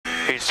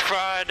It's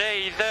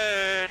Friday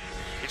then.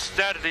 It's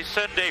Saturday,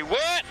 Sunday.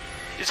 What?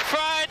 It's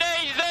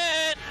Friday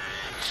then.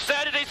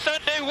 Saturday,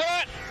 Sunday.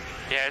 What?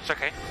 Yeah, it's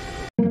okay.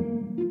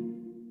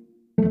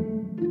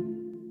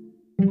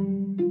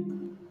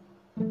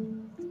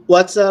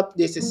 What's up?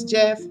 This is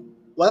Jeff.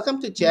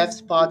 Welcome to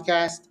Jeff's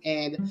podcast.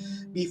 And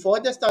before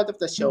the start of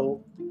the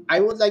show, I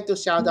would like to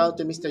shout out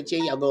to Mr.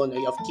 Jay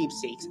Agonoy of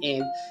Keepsakes.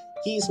 And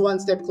he's one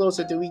step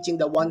closer to reaching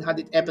the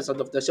 100th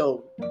episode of the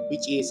show,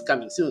 which is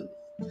coming soon.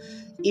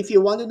 If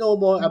you want to know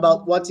more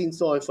about what's in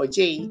store for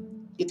Jay,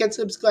 you can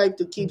subscribe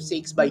to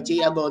Keepsakes by Jay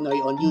Agonoy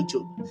on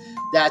YouTube.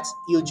 That's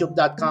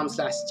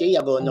youtube.com/Jay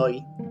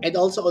Agonoy. And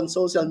also on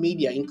social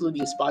media,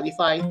 including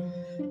Spotify,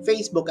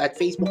 Facebook at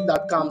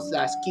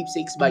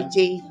facebook.com/keepsakes by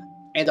Jay,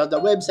 and on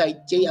the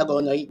website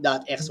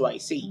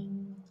jayagonoy.xyz.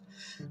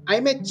 I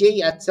met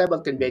Jay at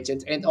several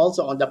conventions and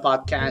also on the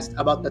podcast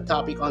about the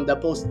topic on the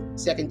post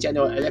second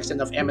general election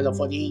of MLO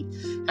 48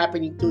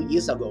 happening 2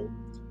 years ago.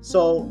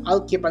 So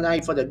I'll keep an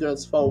eye for the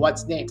girls for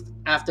what's next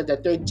after the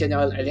third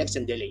general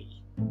election delay.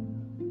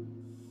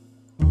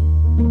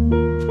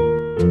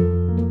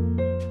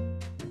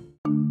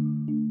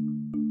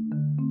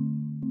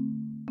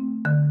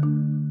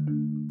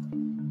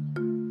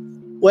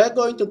 We're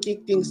going to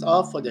kick things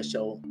off for the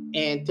show,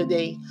 and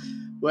today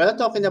we're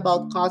talking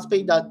about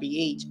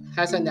cosplay.ph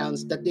has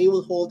announced that they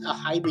will hold a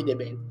hybrid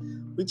event,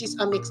 which is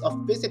a mix of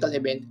physical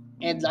event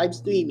and live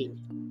streaming,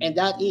 and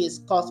that is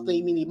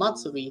Cosplay Mini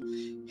Matsuri,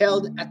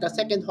 held at the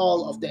second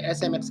hall of the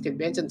SMX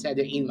Convention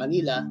Center in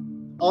Manila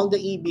on the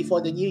eve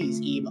before the New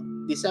Year's Eve,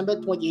 December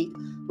 28th,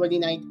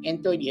 29th,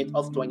 and 30th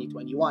of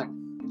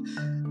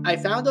 2021. I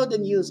found out the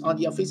news on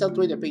the official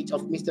Twitter page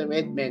of Mr.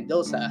 Red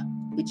Mendoza,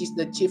 which is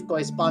the chief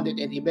correspondent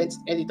and events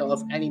editor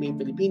of Anime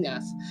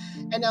Pilipinas,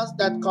 announced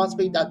that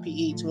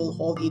cosplay.ph will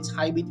hold its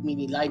hybrid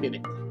mini live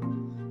event.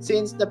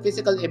 Since the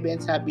physical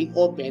events have been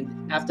opened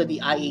after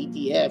the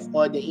IATF,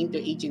 or the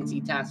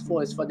Interagency Task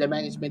Force for the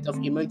Management of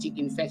Emerging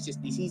Infectious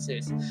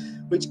Diseases,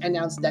 which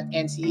announced that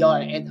NCR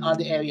and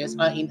other areas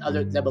are in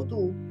Alert Level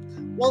 2,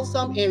 while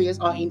some areas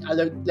are in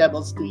Alert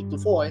Levels 3 to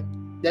 4,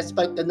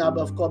 despite the number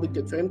of COVID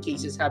confirmed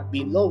cases have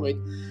been lowered,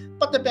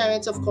 but the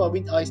variants of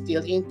COVID are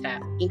still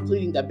intact,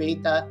 including the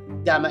Beta,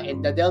 Gamma,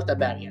 and the Delta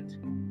variant,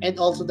 and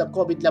also the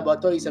COVID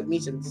laboratory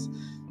submissions,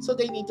 so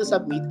they need to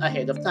submit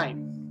ahead of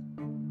time.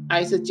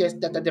 I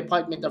suggest that the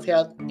Department of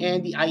Health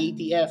and the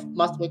IATF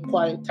must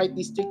require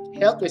tightly strict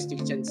health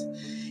restrictions,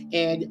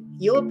 and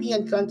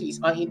European countries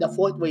are in the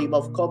fourth wave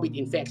of COVID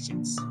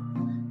infections.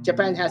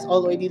 Japan has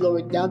already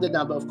lowered down the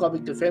number of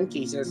COVID confirmed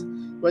cases,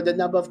 where the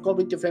number of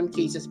COVID confirmed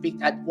cases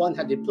peaked at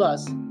 100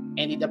 plus,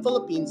 and in the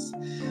Philippines,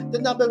 the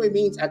number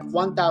remains at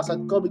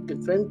 1,000 COVID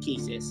confirmed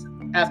cases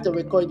after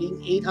recording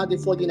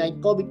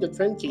 849 COVID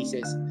confirmed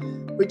cases,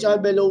 which are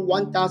below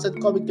 1,000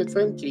 COVID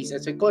confirmed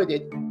cases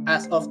recorded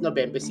as of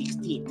November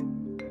 16th.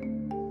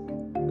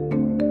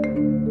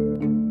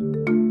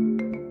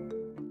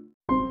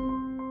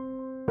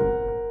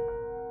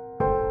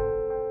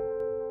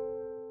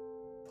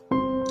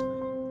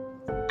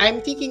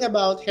 I'm thinking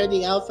about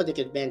heading out for the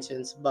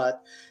conventions,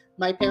 but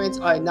my parents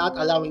are not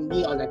allowing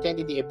me on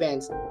attending the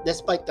events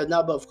despite the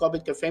number of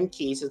COVID confirmed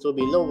cases will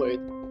be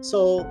lowered.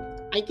 So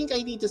I think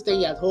I need to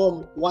stay at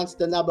home once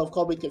the number of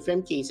COVID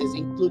confirmed cases,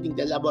 including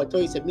the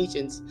laboratory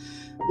submissions,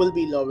 will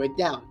be lowered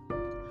down.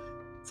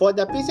 For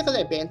the physical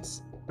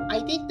events, I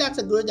think that's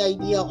a good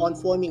idea on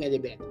forming an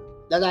event.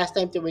 The last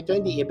time to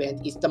return the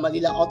event is the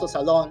Manila Auto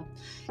Salon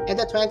and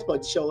the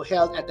Transport Show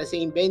held at the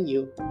same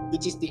venue,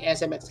 which is the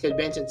SMX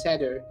Convention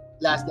Center,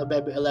 last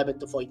November 11th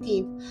to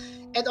 14th,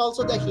 and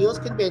also the Heroes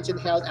Convention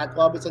held at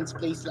Robinson's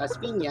Place, Las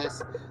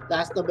Piñas,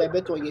 last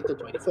November 20th to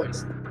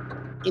 21st.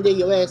 In the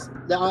US,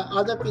 there are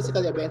other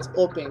physical events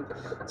open,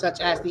 such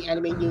as the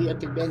Anime New Year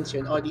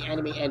Convention or the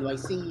Anime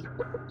NYC,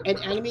 and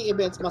anime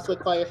events must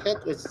require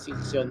health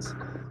restrictions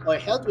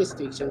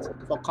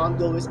for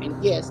congoers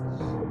and guests,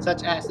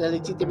 such as the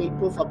legitimate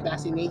proof of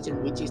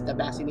vaccination, which is the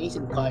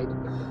vaccination card,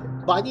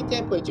 body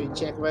temperature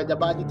check, where the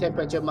body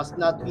temperature must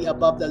not be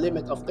above the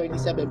limit of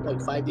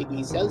 37.5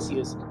 degrees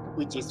Celsius,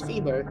 which is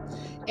fever,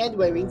 and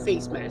wearing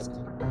face mask.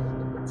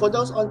 For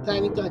those on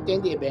planning to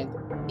attend the event,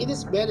 it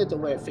is better to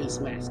wear a face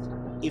mask.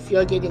 If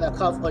you're getting a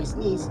cough or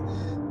sneeze,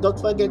 don't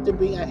forget to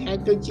bring a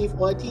handkerchief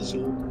or a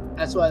tissue,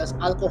 as well as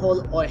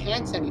alcohol or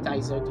hand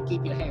sanitizer to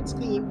keep your hands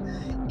clean,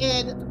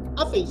 and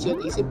a face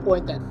shield is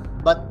important,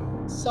 but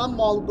some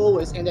mall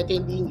goers and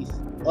attendees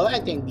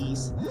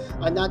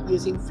are not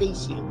using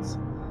face shields.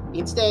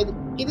 Instead,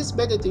 it is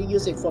better to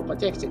use it for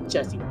protection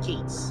just in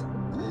case.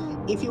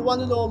 If you want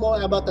to know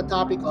more about the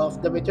topic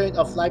of the return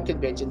of live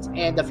conventions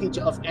and the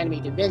future of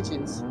anime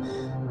conventions,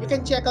 you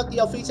can check out the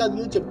official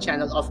YouTube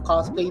channel of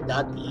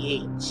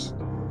cosplay.ph.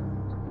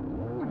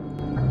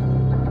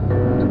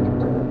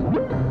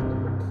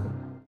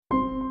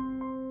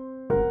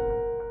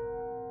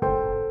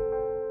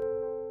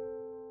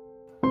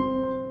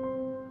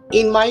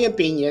 In my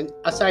opinion,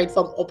 aside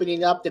from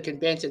opening up the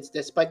conventions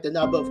despite the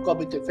number of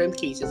COVID confirmed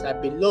cases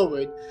have been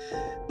lowered,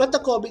 but the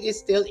COVID is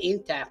still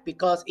intact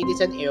because it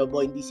is an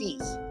airborne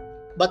disease.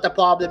 But the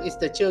problem is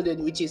the children,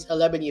 which is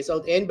 11 years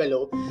old and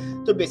below,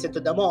 to visit to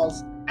the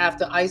malls.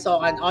 After I saw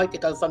an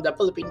article from the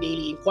Philippine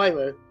Daily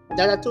Inquirer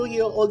that a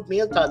 2-year-old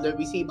male toddler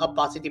received a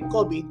positive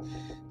COVID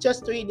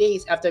just 3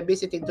 days after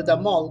visiting to the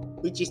mall,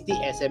 which is the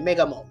SM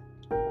Mega Mall.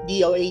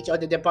 DOH or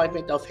the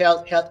Department of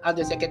Health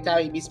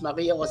Undersecretary Ms.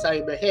 Maria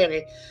Rosario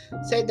Berhere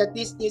said that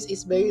this news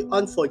is very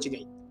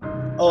unfortunate.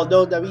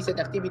 Although the recent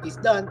activities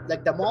done,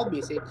 like the mall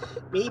visit,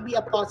 may be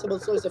a possible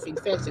source of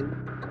infection,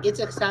 its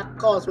exact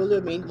cause will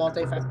remain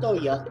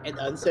multifactorial and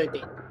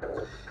uncertain.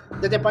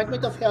 The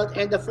Department of Health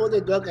and the Food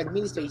and Drug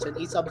Administration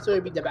is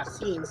observing the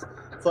vaccines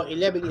for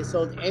 11 years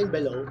old and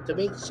below to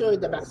make sure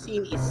the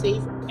vaccine is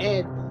safe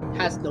and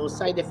has no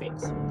side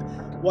effects.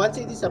 Once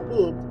it is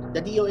approved,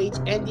 the DOH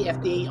and the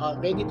FDA are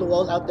ready to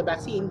roll out the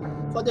vaccine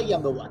for the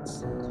younger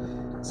ones.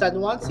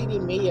 San Juan City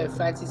Mayor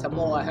Francis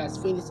Zamora has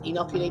finished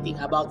inoculating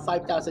about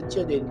 5,000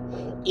 children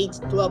aged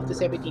 12 to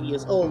 17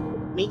 years old,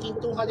 making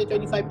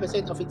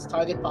 225% of its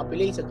target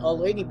population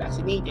already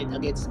vaccinated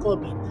against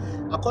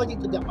COVID,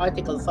 according to the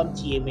article from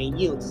GMA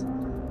News.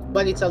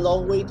 But it's a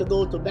long way to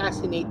go to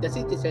vaccinate the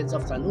citizens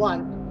of San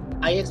Juan.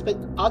 I expect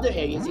other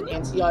areas in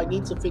NCR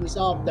need to finish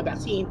off the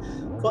vaccine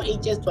for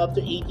ages 12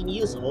 to 18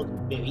 years old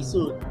very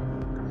soon.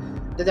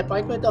 The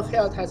Department of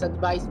Health has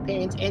advised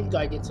parents and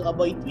guardians to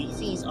avoid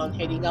 3Cs on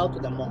heading out to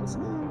the malls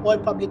or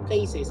public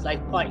places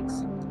like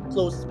parks,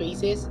 closed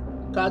spaces,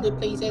 crowded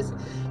places,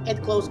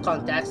 and close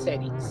contact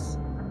settings.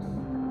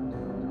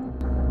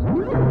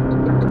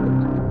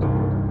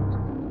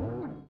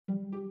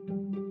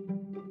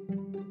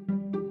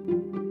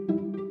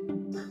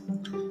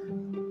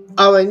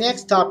 Our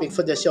next topic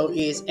for the show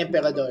is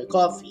Emperador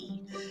Coffee.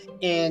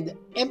 And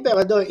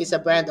Emperador is a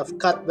brand of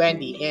cut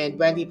brandy and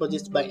brandy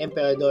produced by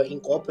Emperador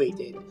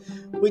Incorporated,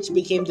 which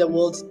became the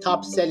world's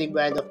top selling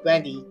brand of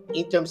brandy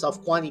in terms of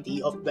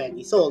quantity of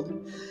brandy sold.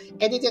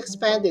 And it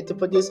expanded to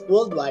produce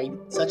worldwide,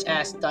 such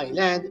as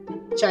Thailand,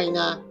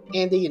 China,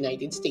 and the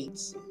United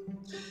States.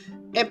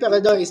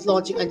 Emperador is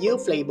launching a new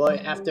flavor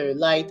after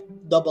light,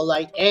 double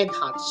light, and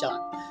hot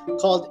shot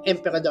called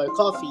Emperador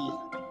Coffee.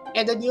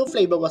 And the new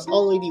flavor was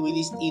already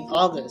released in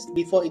August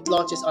before it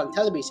launches on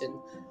television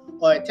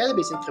or a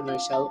television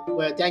commercial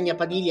where Dania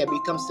Padilla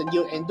becomes the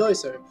new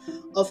endorser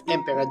of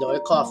Emperador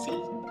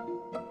Coffee.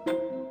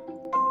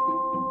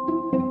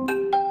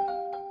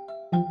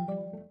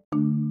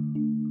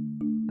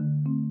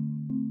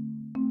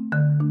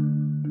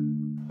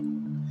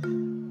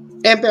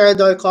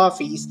 Emperador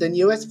Coffee is the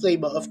newest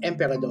flavor of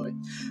Emperador,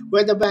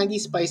 where the brandy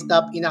is spiced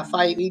up in a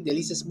fiery,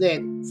 delicious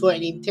blend for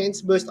an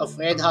intense burst of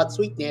red-hot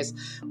sweetness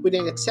with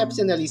an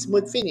exceptionally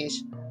smooth finish,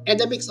 and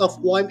a mix of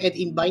warm and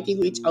inviting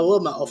rich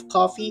aroma of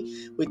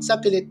coffee with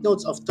succulent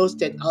notes of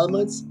toasted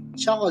almonds,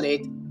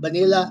 chocolate,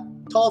 vanilla,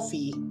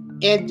 toffee,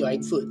 and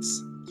dried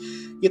fruits.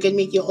 You can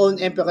make your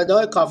own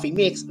Emperador coffee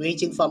mix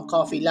ranging from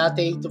coffee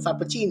latte to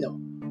frappuccino.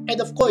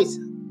 And of course,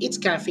 it's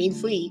caffeine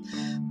free,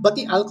 but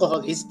the alcohol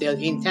is still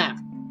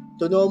intact.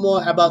 To know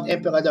more about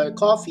Emperador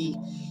Coffee,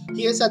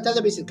 here's a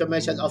television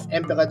commercial of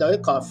Emperador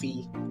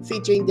Coffee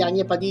featuring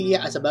Dania Padilla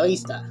as a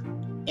barista.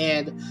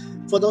 And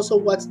for those who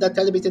watch the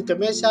television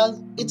commercial,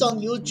 it's on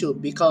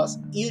YouTube because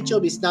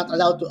YouTube is not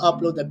allowed to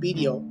upload a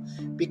video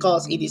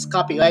because it is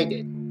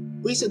copyrighted.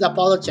 We should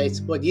apologize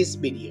for this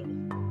video.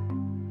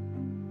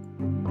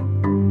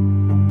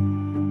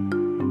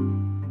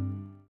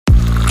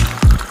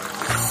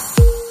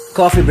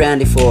 Coffee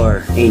brandy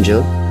for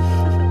Angel.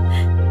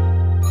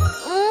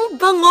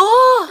 Bango!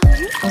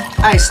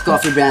 Iced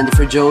coffee brandy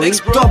for Joey.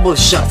 Thanks, bro. Double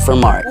shot for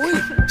Mark. Uy,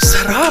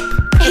 sarap!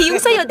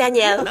 Yung sa'yo,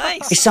 Daniel.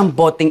 Nice! Isang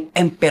boteng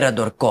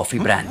Emperador coffee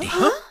brandy.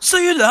 Huh?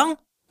 Sa'yo lang?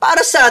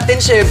 Para sa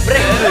atin,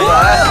 syempre.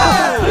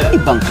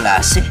 Ibang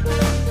klase.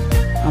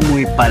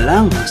 Amoy pa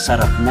lang,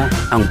 sarap na.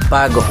 Ang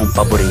bago kong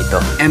paborito,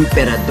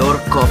 Emperador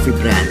Coffee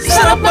Brandy.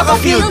 Sarap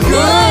maka-feel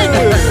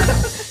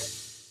good!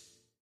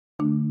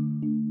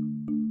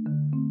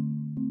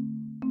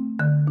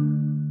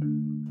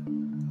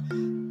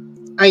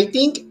 I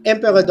think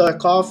Emperador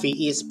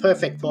Coffee is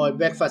perfect for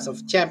breakfast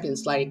of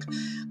champions like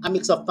a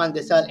mix of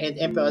pandesal and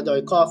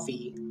Emperador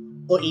Coffee,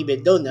 or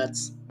even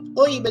donuts,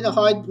 or even a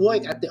hard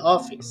work at the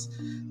office.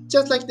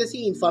 Just like the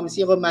scene from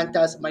Zero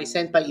Manta's My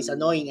Senpai is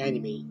Annoying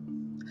anime.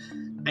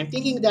 I'm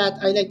thinking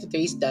that I like to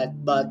taste that,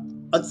 but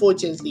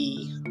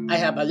unfortunately, I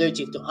have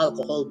allergic to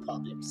alcohol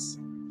problems.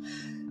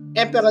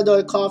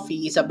 Emperador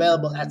Coffee is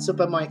available at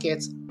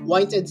supermarkets,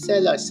 wines and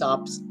cellar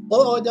shops,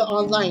 or order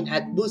online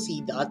at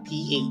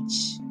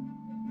boozy.ph.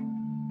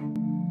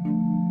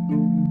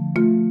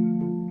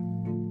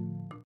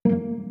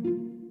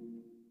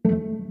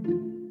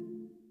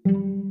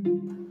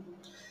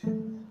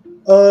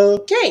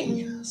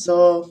 Okay,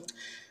 so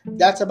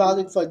that's about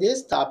it for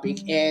this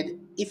topic. And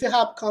if you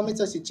have comments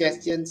or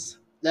suggestions,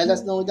 let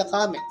us know in the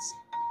comments.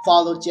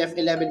 Follow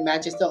Jeff11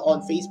 Manchester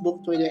on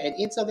Facebook, Twitter, and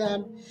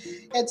Instagram,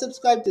 and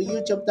subscribe to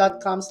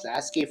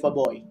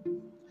youtube.com/K4Boy.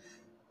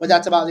 Well,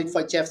 that's about it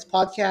for Jeff's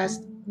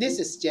podcast. This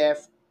is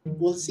Jeff.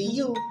 We'll see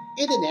you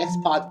in the next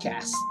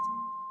podcast.